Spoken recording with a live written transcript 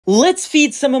Let's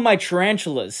feed some of my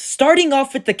tarantulas, starting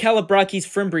off with the Calabrachys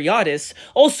fimbriatus,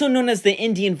 also known as the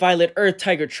Indian violet earth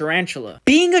tiger tarantula.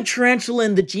 Being a tarantula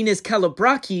in the genus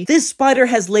Calabrachy, this spider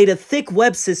has laid a thick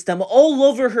web system all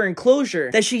over her enclosure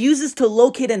that she uses to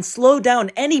locate and slow down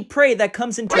any prey that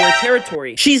comes into her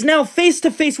territory. She's now face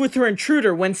to face with her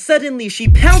intruder when suddenly she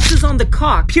pounces on the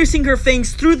cock, piercing her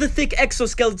fangs through the thick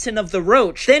exoskeleton of the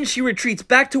roach. Then she retreats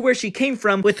back to where she came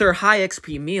from with her high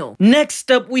XP meal.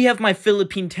 Next up, we have my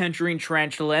Philippine tangerine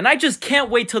tarantula, and I just can't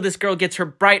wait till this girl gets her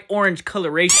bright orange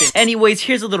coloration. Anyways,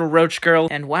 here's a little roach girl,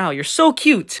 and wow, you're so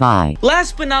cute. Bye.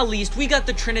 Last but not least, we got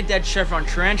the Trinidad chevron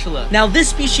tarantula. Now this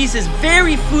species is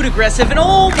very food aggressive, and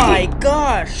oh my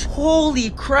gosh,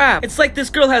 holy crap, it's like this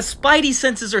girl has spidey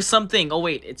senses or something. Oh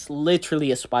wait, it's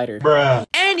literally a spider. Bruh.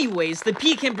 Anyways, the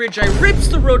pecan bridgeye rips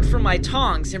the roach from my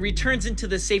tongs and returns into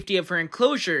the safety of her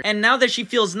enclosure, and now that she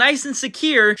feels nice and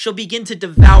secure, she'll begin to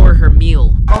devour her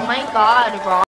meal. Oh my god, Ron.